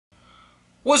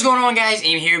What's going on, guys?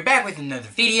 Aim here, back with another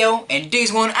video, and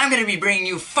today's one I'm gonna be bringing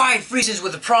you 5 reasons why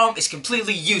the prom is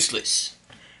completely useless.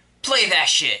 Play that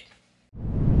shit.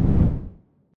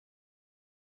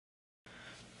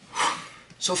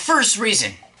 So first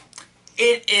reason,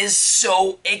 it is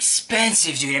so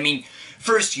expensive, dude. I mean,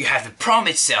 first you have the prom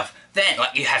itself, then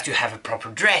you have to have a proper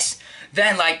dress,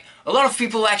 then a lot of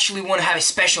people actually want to have a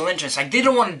special entrance. They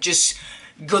don't want to just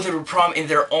go to the prom in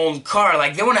their own car.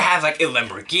 They want to have a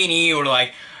Lamborghini or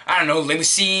I don't know,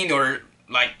 limousine or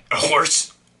a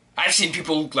horse. I've seen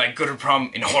people go to prom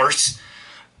in a horse.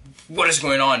 What is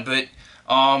going on? But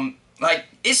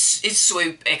it's so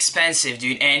expensive,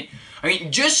 dude. And I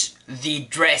mean, just the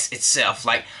dress itself.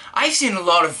 I've seen a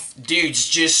lot of dudes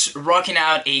just rocking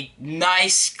out a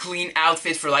nice, clean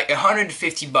outfit for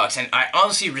 $150, and I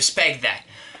honestly respect that.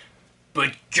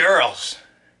 But girls,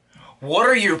 what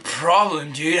are your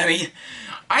problem, dude? I mean,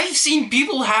 I've seen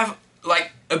people have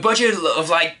a budget of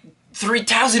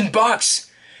 $3,000.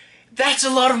 That's a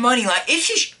lot of money.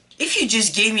 If you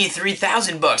just gave me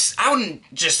 $3,000, I wouldn't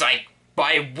just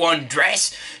buy one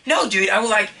dress. No, dude, I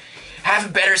would have a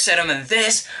better setup than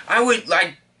this. I would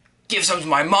give some to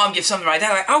my mom, give something like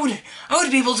that. I would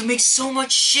be able to make so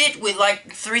much shit with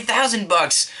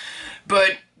 $3,000.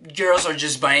 But girls are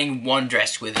just buying one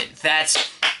dress with it.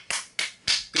 That's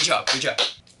good job, good job.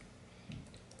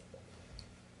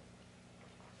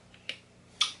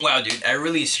 Wow, dude, I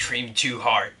really screamed too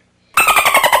hard.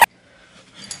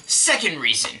 Second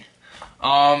reason,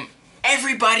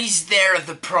 everybody's there at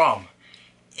the prom,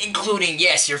 including,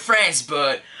 yes, your friends,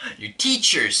 but your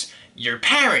teachers, your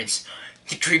parents,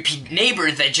 the creepy neighbor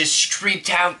that just creeped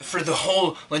out for the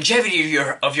whole longevity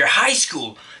of your high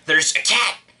school. There's a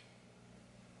cat.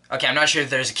 Okay, I'm not sure if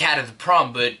there's a cat at the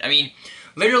prom, but I mean,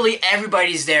 literally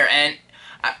everybody's there, and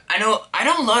I know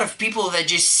a lot of people that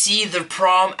just see the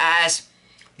prom as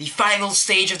the final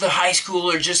stage of the high school,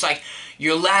 or just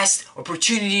your last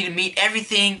opportunity to meet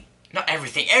everybody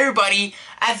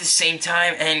at the same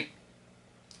time,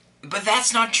 but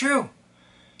that's not true.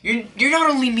 You're not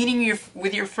only meeting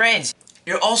with your friends,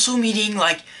 you're also meeting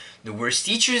the worst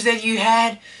teachers that you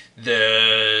had,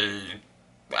 I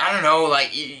don't know,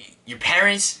 your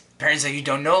parents that you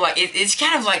don't know. It's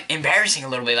kind of embarrassing a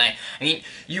little bit. I mean,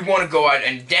 you want to go out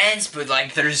and dance, but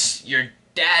there's your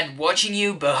dad watching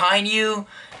you behind you,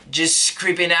 just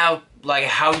creeping out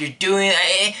how you're doing.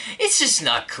 It's just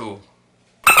not cool.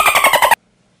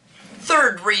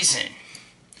 Third reason,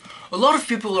 a lot of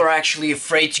people are actually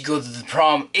afraid to go to the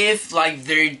prom if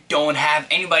they don't have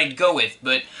anybody to go with.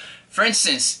 But for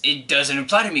instance, it doesn't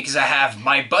apply to me because I have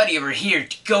my buddy over here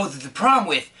to go to the prom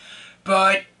with.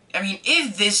 But I mean,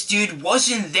 if this dude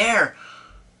wasn't there,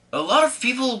 a lot of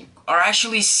people are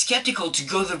actually skeptical to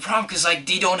go to the prom because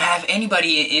they don't have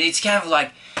anybody, and it's kind of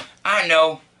I don't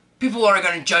know, people are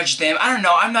gonna judge them. I don't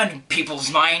know, I'm not in people's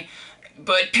mind,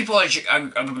 but people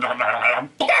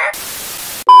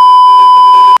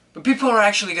are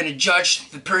actually gonna judge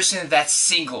the person that's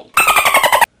single.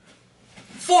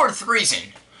 Fourth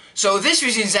reason. So this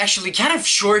reason is actually kind of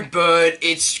short, but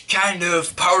it's kind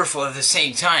of powerful at the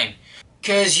same time.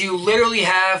 Because you literally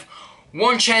have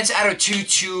one chance out of 2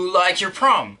 to like your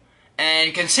prom.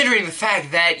 And considering the fact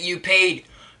that you paid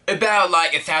about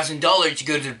 $1,000 to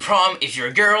go to the prom if you're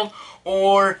a girl,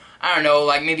 or I don't know,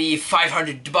 maybe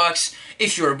 $500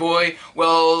 if you're a boy,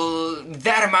 well,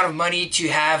 that amount of money to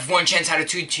have one chance out of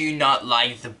 2 to not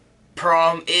like the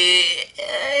prom,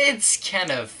 it's kind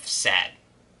of sad.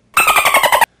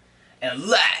 And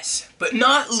last but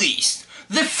not least,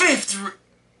 the fifth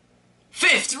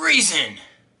reason.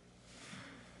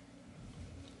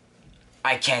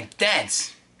 I can't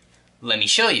dance. Let me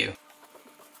show you.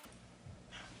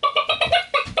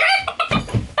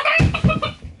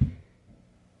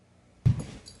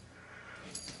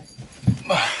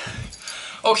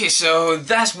 Okay, so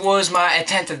that was my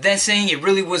attempt at dancing. It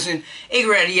really wasn't a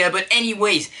great idea, but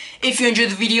anyways, if you enjoyed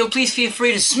the video, please feel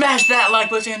free to smash that like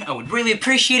button. I would really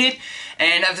appreciate it.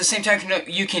 And at the same time,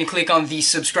 you can click on the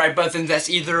subscribe button that's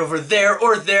either over there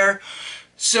or there.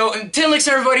 So until next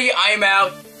time, everybody, I'm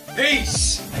out.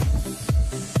 Peace!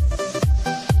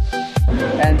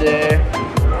 And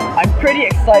I'm pretty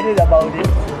excited about it.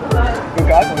 I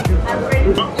got it the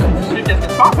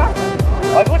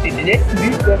next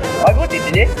week.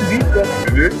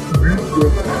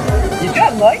 You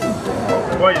got mine?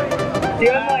 Ouais. T'es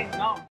online.